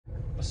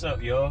What's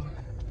up, y'all?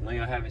 I know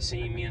y'all haven't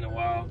seen me in a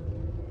while.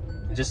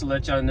 And just to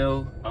let y'all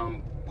know,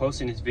 I'm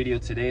posting this video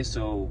today,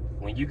 so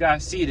when you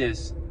guys see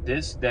this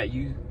that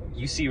you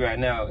see right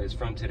now is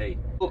from today.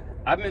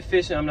 I've been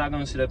fishing. I'm not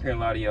gonna sit up here and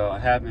lie to y'all. I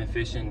have been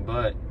fishing,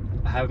 but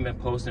I haven't been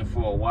posting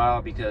for a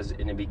while because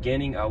in the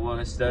beginning I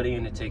was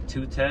studying to take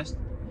 2 tests,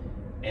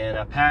 and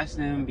I passed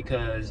them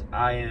because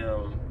I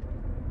am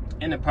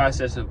in the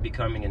process of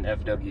becoming an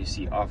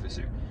FWC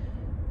officer.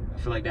 I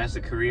feel like that's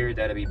a career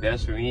that'll be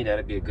best for me.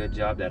 That'll be a good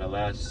job that'll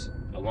last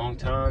a long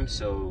time.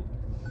 So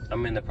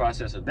I'm in the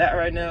process of that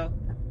right now.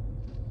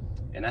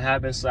 And I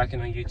have been slacking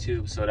on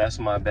YouTube, so that's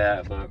my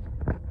bad. But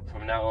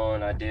from now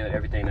on, I did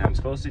everything that I'm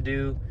supposed to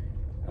do.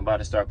 I'm about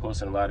to start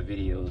posting a lot of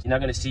videos. You're not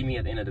gonna see me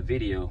at the end of the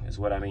video, is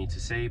what I mean to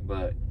say,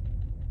 but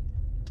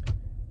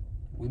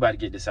we about to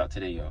get this out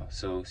today, y'all.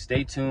 So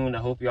stay tuned.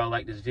 I hope y'all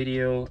like this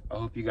video. I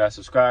hope you guys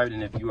subscribed.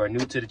 And if you are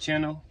new to the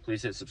channel,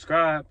 please hit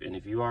subscribe. And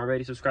if you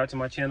already subscribed to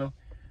my channel,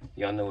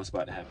 y'all know what's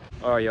about to happen.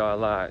 All right, y'all, I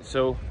lied.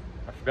 So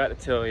I forgot to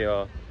tell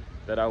y'all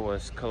that I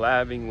was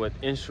collabing with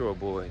Inshore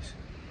Boys.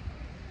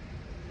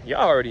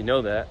 Y'all already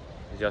know that,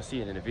 because y'all see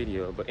it in the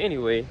video. But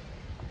anyway,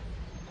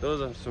 those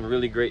are some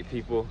really great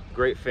people,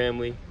 great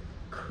family,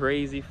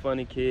 crazy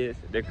funny kids.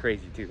 They're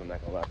crazy too, I'm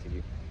not gonna lie to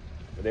you.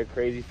 But they're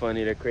crazy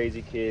funny, they're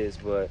crazy kids.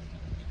 But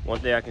one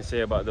thing I can say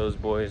about those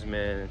boys,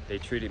 man, they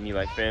treated me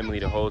like family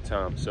the whole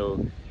time.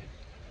 So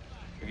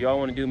if y'all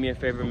want to do me a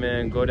favor,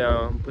 man, go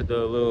down, put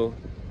the little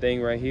thing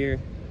right here.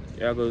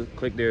 Y'all go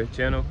click their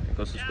channel and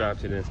go subscribe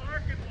to them.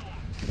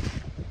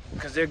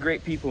 Because they're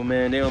great people,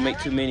 man. They don't make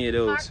too many of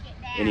those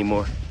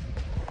anymore.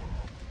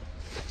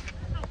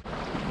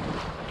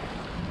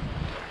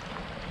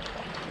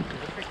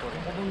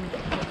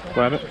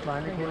 What happened?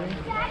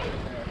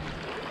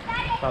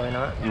 Probably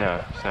not.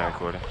 No, it's not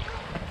recording.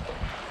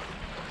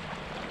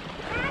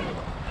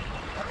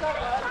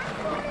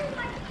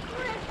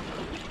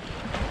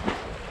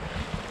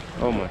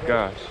 Oh my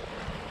gosh.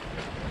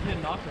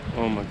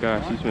 Oh my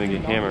gosh, he's gonna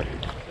get hammered.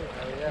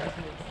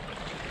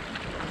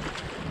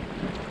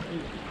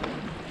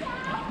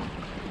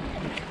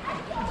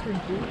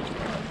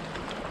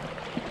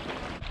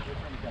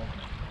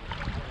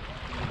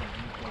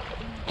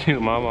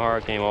 Dude, Mama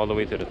Hard came all the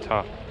way to the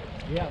top.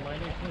 Yeah,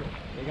 mine is too.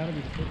 They gotta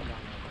be sitting down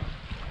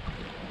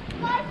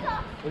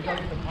there. We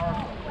gotta get the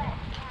car.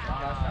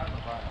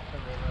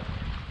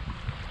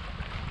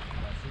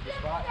 See the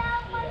spot?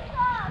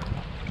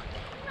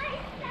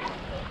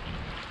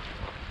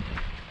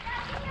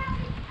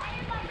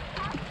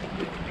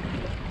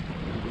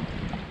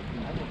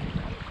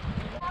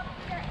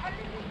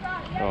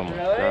 Oh my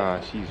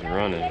gosh, she's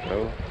running,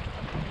 bro.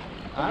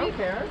 I don't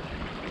care.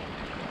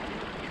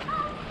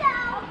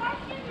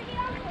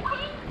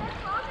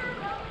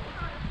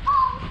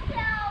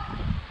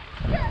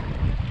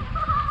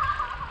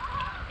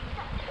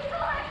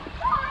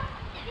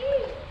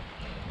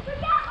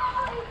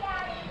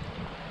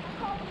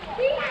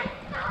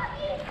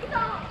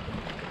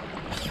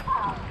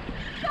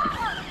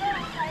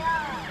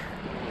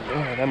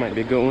 Oh, that might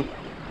be a good one.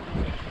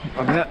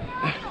 I bet.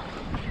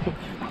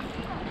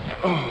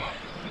 Oh.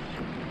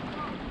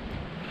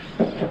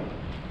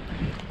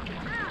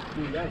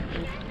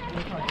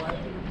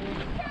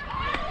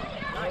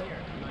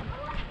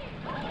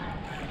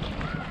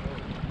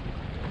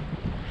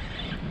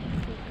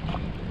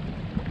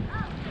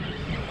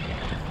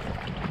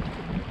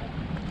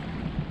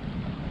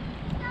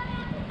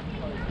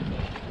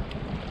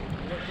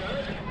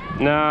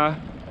 Nah,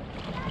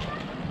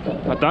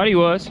 I thought he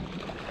was.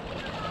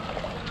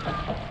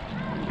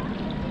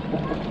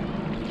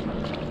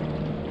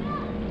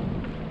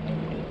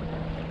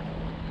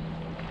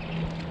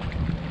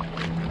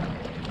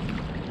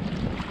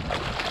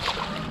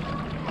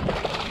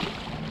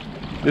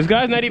 This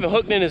guy's not even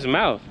hooked in his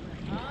mouth.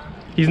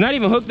 He's not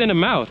even hooked in the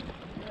mouth.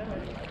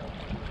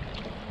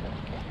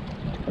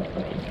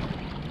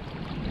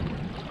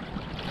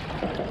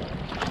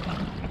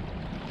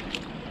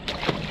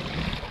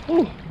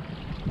 Ooh.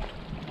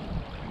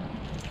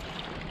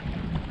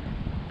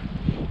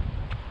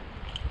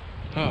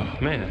 Oh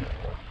man.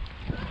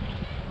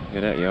 Look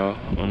at that, y'all.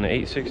 On the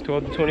 8.6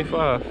 12 to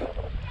 25.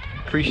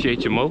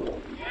 Appreciate you, Mo.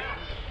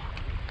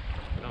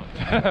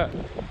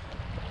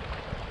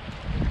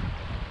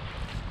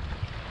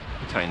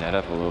 Tighten that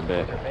up a little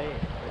bit.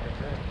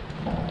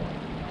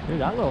 Dude,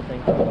 that little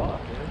thing took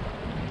off, dude.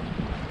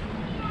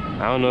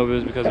 I don't know if it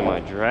was because of my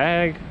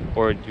drag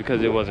or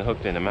because it wasn't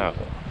hooked in the mouth.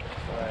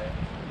 Right.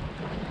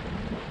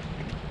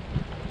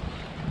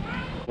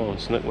 Come on,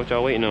 Snook, what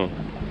y'all waiting on?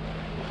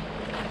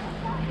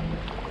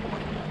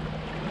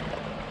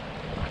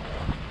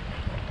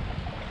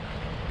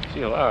 Is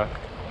he alive?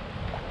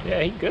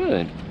 Yeah, he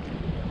good.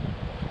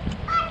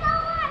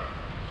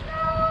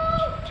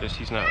 Just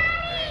he's not.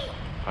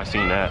 I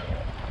seen that.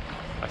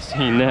 I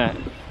seen that.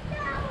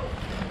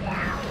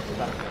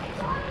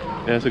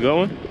 That's a good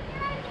one?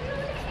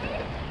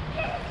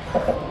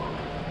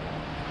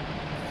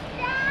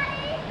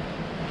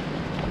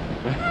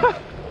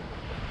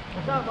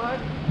 What's up, bud?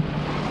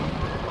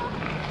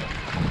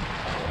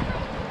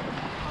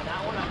 On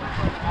that one,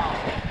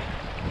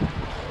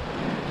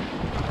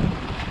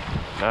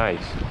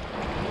 Nice.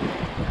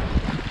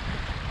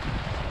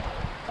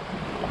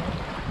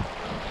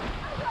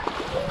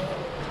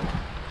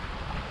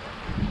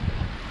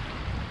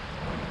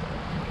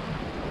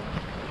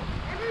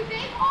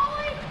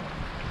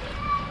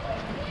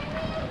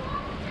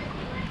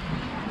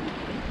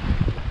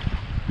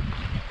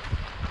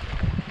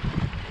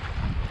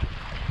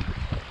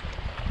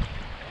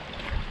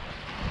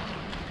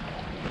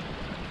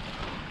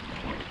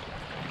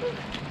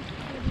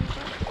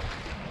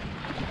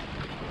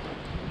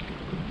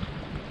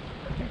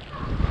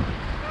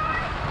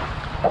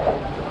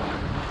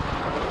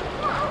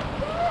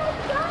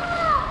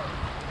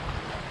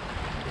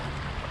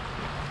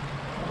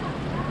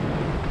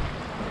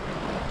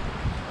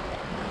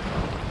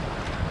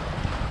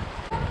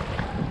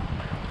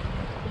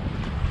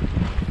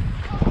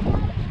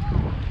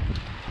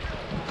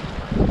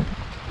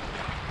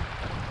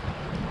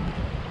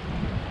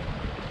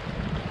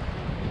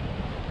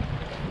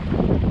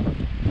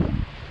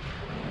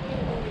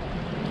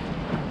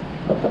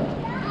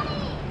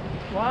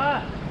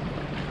 What?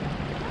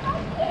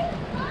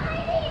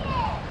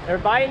 They're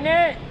biting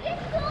it?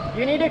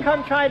 You need to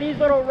come try these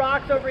little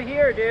rocks over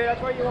here, dude.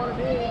 That's where you want to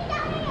be.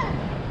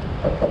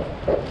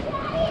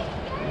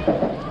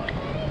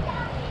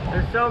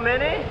 There's so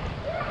many?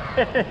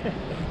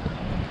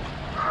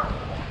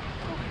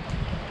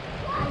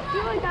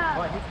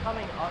 What, he's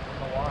coming up in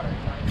the water.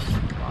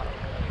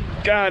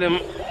 Got him.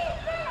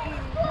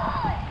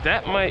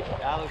 That might.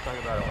 That looks like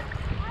a better one.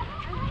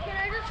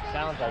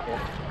 Sounds like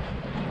it.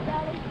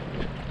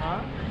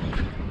 Huh?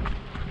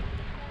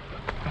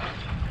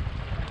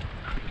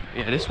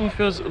 Yeah, this one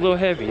feels a little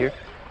heavier.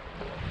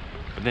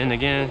 But then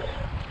again,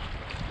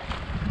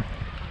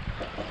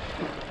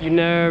 you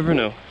never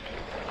know.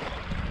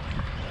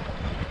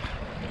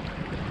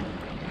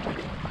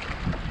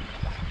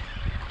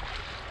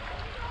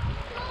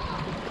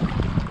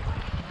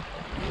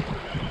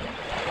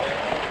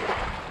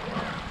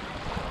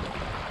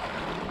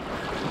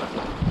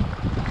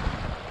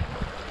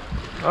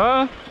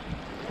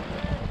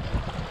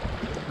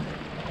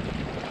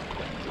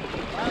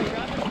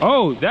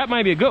 Oh, that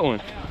might be a good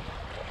one.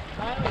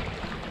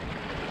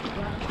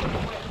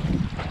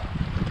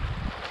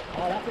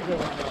 Oh, that's a good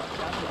one, bro.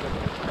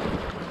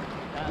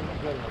 That's a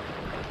good one.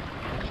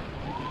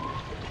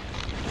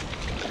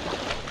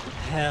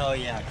 Hell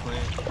yeah,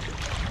 Clint.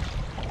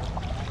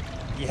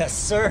 Yes,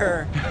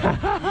 sir.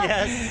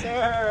 Yes,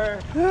 sir.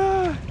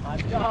 My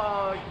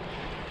dog.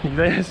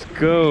 Let's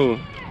go.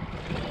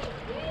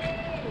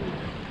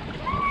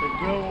 That's a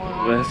good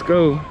one. Let's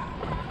go.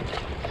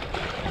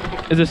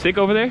 Is a stick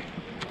over there?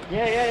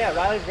 Yeah.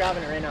 Riley's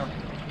grabbing it right now.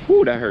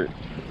 Ooh, that hurt.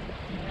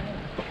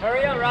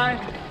 Hurry up, Ryan.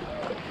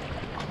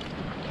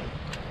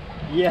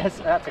 Yes,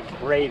 that's a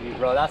gravy,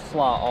 bro. That's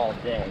slaw all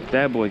day.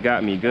 That boy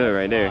got me good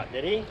right there.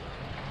 Did he?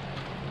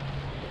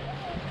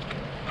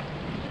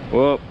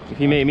 Well, if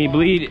he made me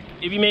bleed,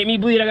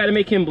 I gotta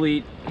make him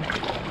bleed.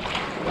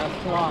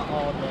 That's slaw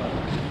all day.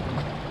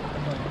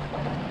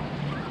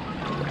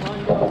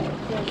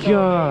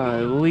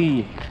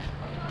 Golly,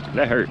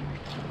 that hurt.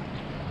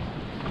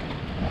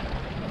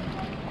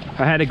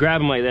 I had to grab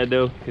him like that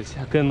though, because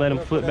I couldn't let him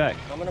flip back.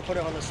 I'm gonna put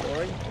it on the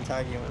story and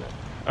tag you in it.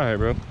 All right,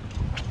 bro.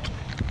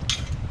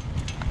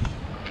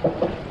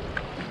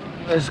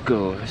 Let's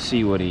go. Let's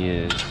see what he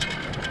is.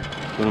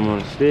 Put him on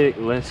the stick.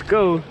 Let's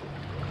go.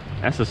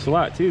 That's a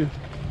slot too.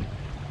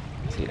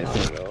 Let's see that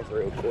thing off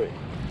real quick.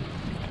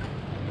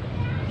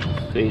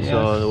 Face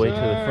all the way to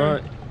the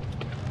front.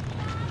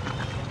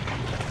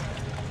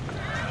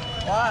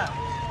 What?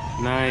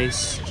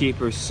 Nice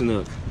keeper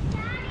snook.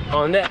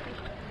 On that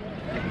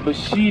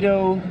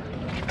Bushido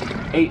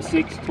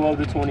 8.6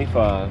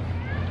 12-25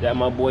 that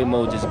my boy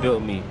Mo just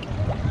built me.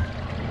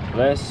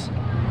 Let's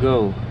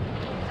go.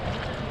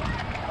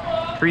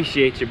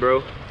 Appreciate you,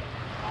 bro.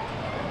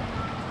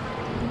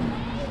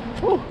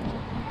 Whew.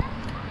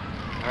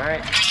 All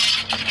right.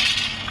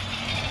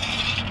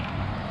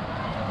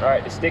 All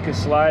right, the stick is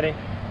sliding.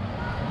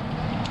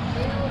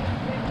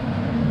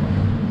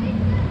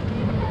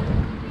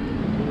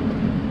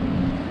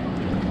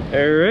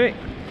 All right,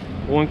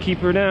 one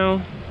keeper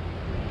down.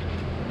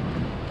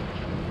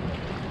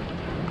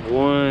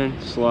 One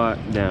slot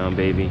down,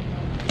 baby.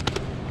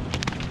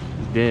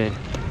 He's dead.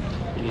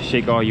 You can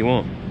shake all you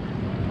want.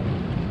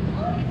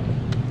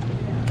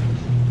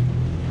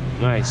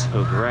 Nice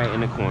hook right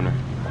in the corner.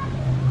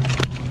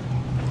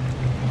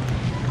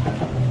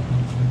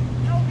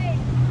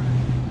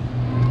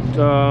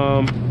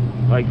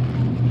 Like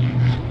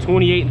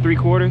 28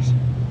 3/4.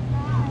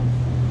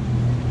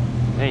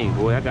 Dang,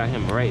 boy, I got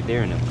him right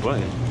there in the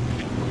button.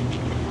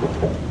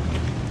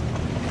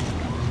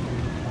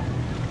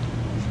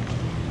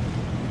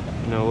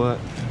 You know what?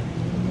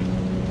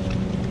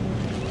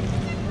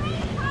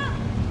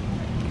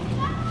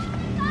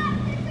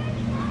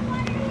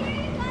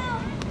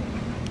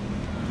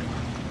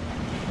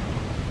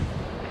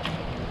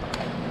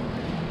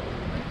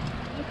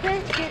 You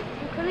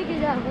couldn't get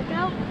that hook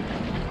out?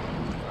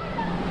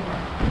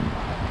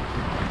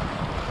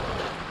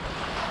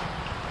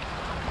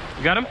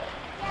 You got him?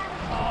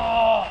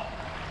 Oh,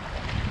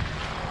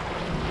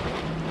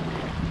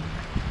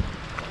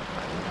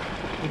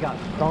 got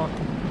stomped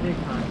big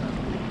time.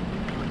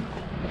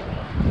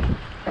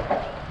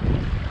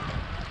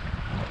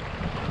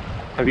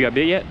 Have you got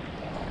bit yet?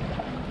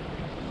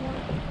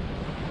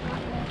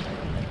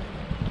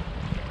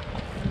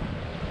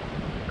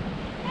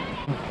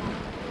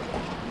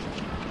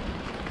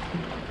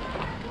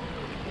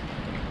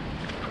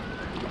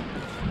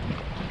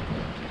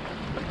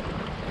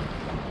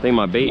 I think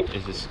my bait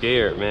is just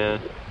scared, man.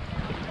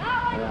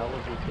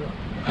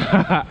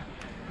 Yeah,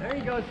 there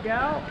you go,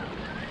 Scout.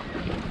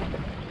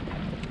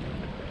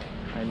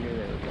 I knew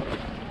there was one.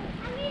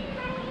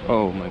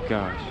 Oh my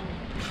gosh.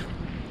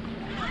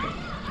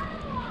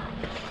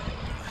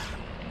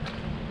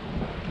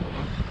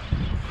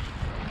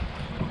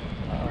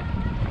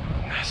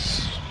 Yes.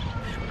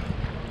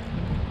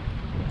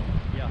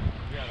 Yeah,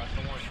 that's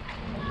the one.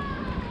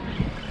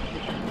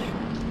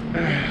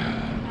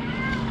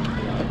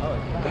 Oh,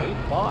 it's a great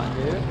spot,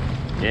 dude.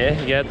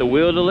 Yeah, you got the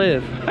will to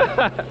live.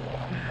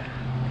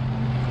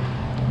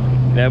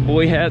 That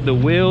boy had the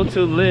will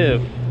to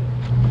live.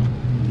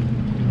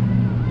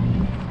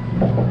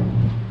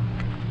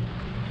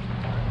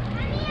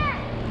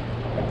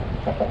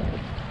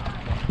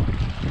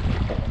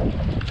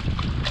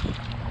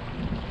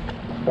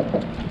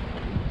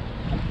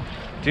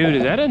 Dude,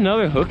 is that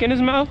another hook in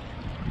his mouth?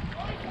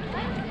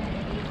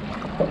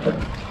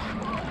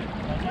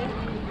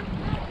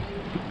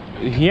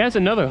 He has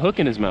another hook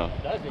in his mouth.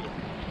 Does he?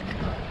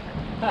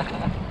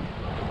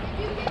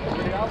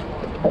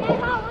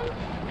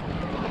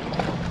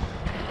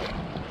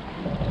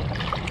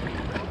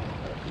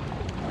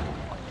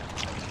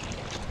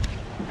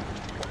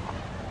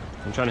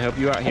 I'm trying to help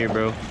you out here,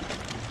 bro.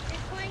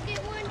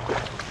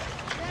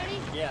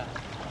 Yeah.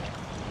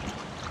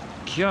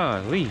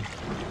 Golly.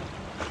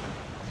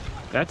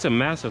 That's a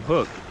massive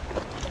hook.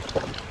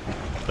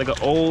 Like an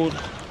old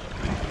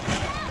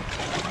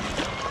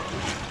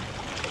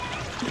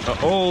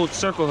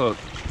circle hook.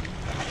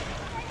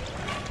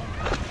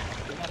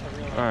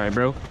 All right,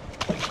 bro.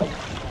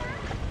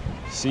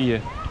 See ya.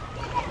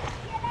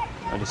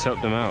 I just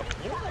helped him out.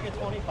 It looks like a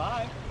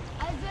 25.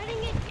 I was letting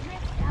it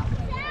drift out.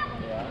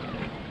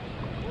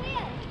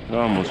 Yeah. I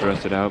almost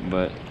rusted out,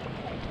 but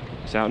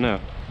it's out now.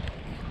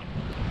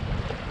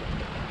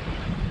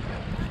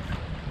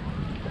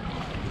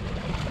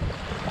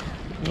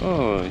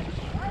 Oh.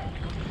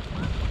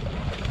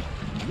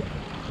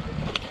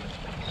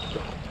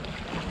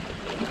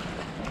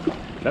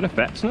 Is that a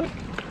fat snook?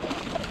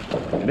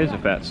 It is a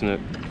fat snook.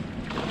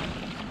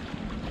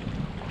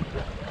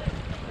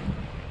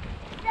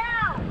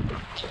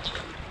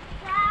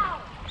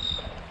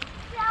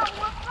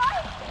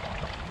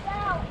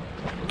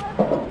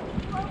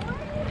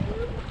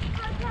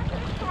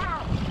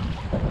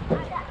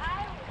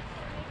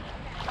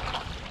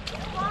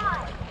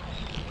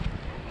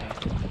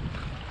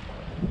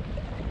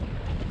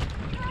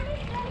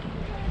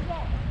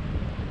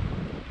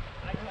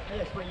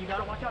 Yes, but you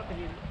gotta watch out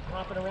because he's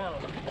hopping around.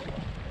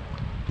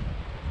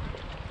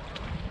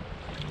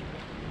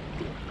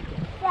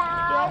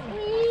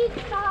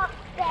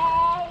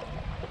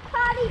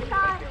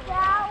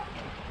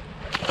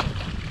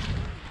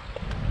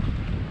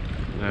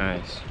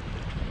 Nice.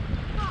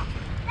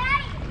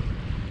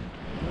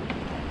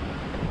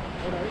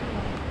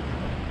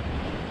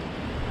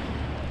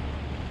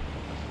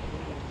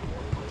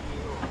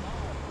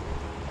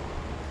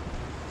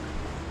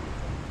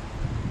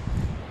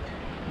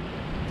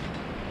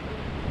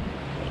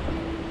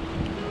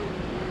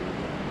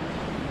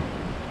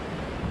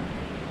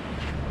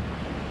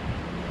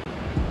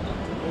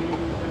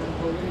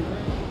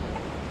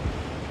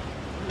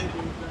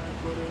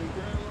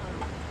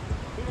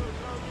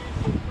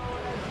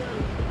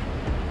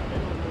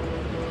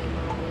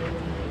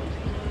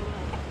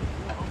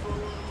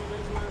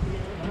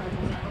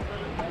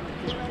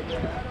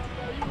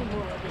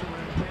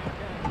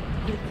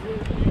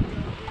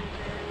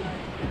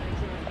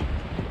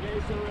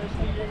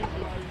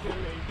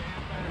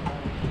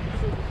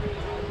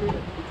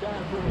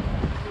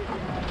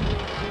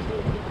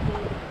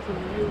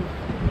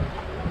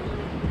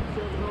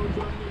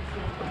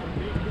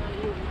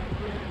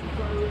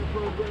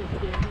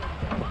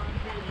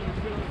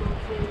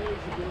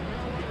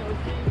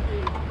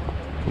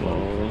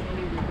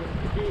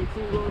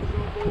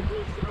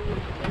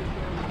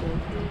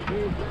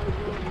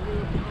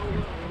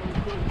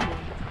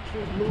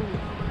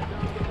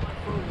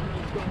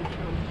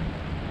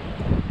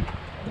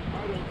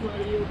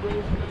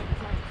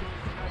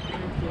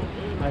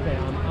 I think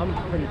I'm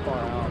pretty far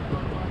out.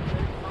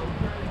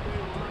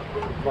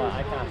 But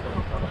I can't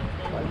finish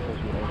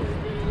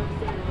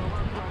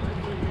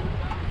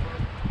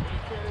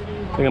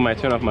I think I might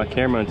turn off my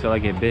camera until I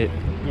get bit.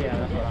 Yeah,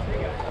 that's what I'm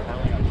thinking.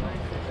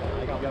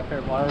 I got your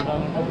favorite water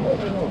done.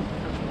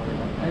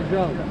 Hey,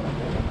 Joe.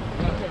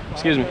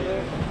 Excuse me.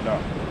 No.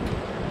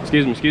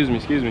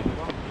 Excuse me.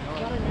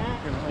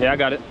 Yeah, I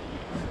got it.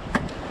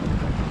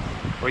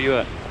 Where you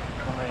at?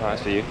 Oh, I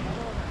see you.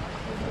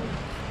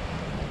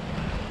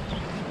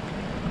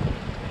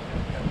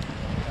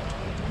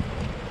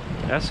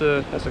 That's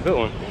a good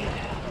one.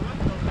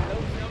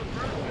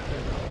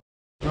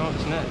 Oh,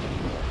 it's not.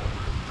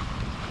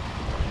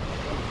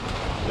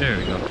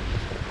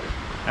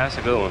 That's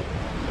a good one.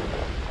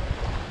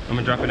 I'm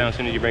gonna drop it down as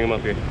soon as you bring him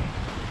up here.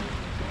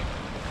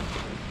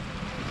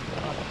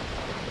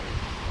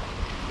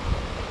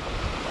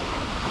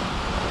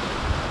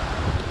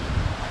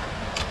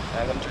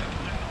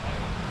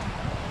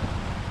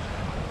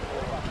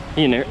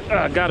 He in there.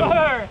 Oh, got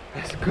him.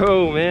 Let's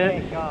go, man.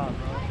 Thank God,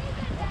 bro.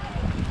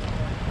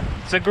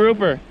 It's a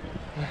grouper.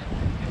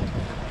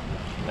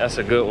 That's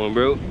a good one,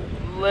 bro.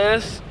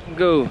 Let's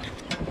go.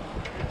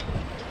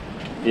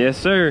 Yes,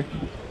 sir.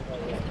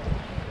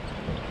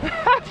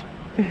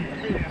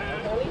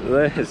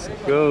 Let's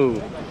go.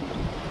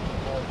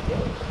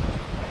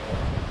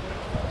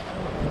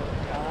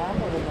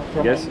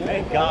 Yes.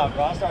 Thank God,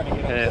 bro. I'm starting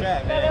to get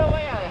upset, man.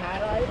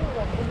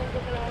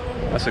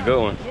 That's a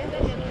good one.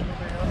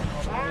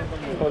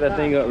 Hold that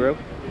thing up, bro.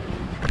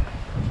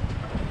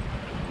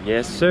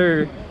 Yes,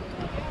 sir.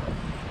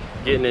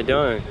 Getting it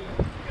done.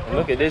 And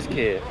look at this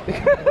kid.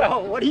 Bro,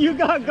 what do you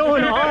got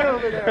going on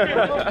over there,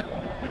 bro?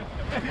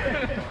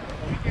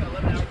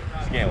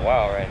 It's getting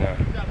wild right now.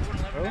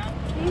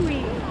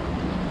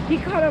 He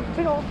caught a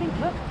big old thing.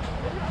 Look.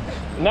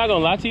 I'm not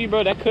gonna lie to you,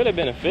 bro. That could have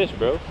been a fish,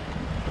 bro.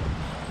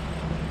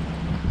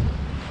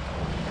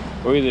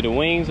 Or either the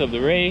wings of the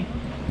ray.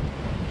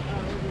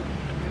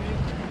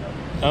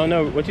 I don't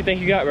know. What you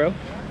think you got, bro?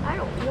 I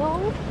don't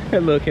know.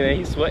 Look at him,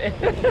 he's sweating.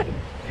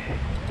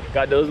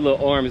 Got those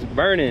little arms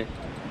burning.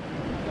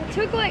 It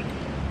took like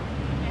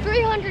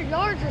 300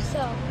 yards or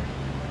so.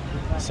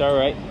 It's all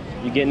right.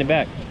 You getting it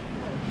back.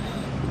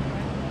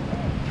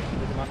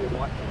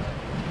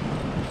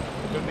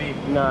 Could be.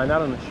 Nah,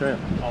 not on the shrimp.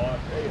 Oh,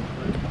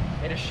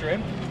 in a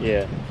shrimp?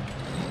 Yeah.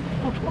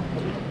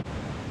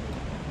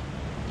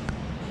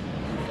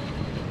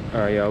 All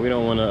right, y'all. We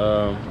don't want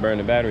to burn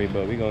the battery,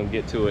 but we're gonna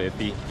get to it if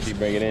he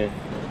bring it in.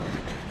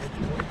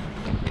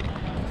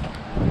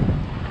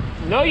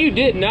 No, you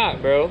did not,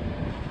 bro.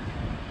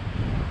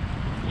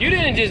 You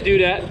didn't just do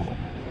that.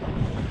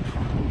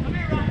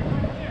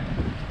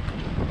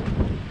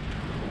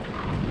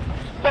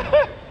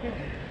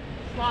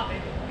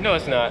 No,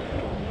 it's not.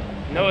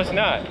 No, it's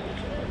not.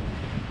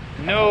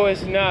 No,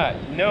 it's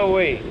not. No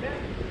way.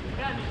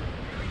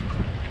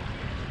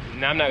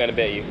 No, I'm not gonna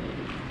bet you.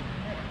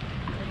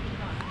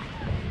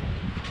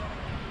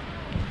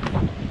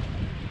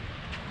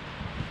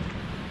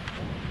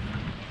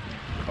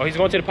 Oh, he's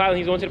going to the pylon.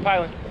 He's going to the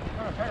pylon.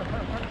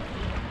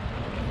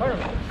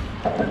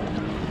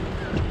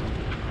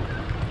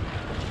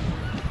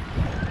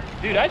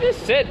 Dude, I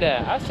just said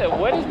that. I said,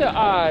 what is the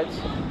odds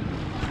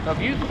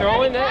of you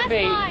throwing that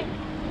bait?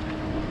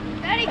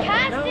 Daddy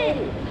cast it.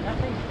 That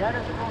thing's dead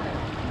as a morning.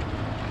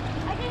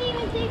 I didn't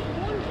even think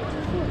one hit.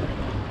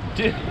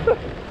 Dude.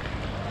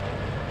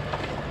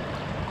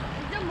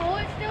 Is the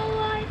mullet still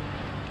alive?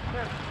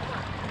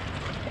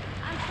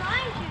 I'm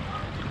trying to.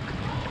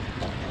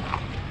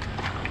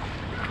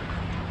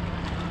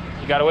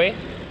 You got away?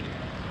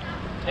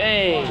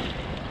 Hey.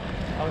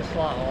 I was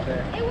slot all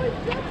day. It was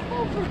just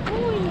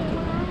overdoing it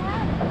when I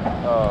had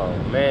it. Oh,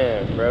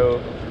 man, bro.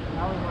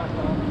 That was my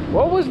fault.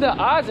 What was the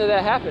odds of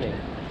that happening?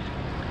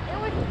 It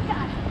was, I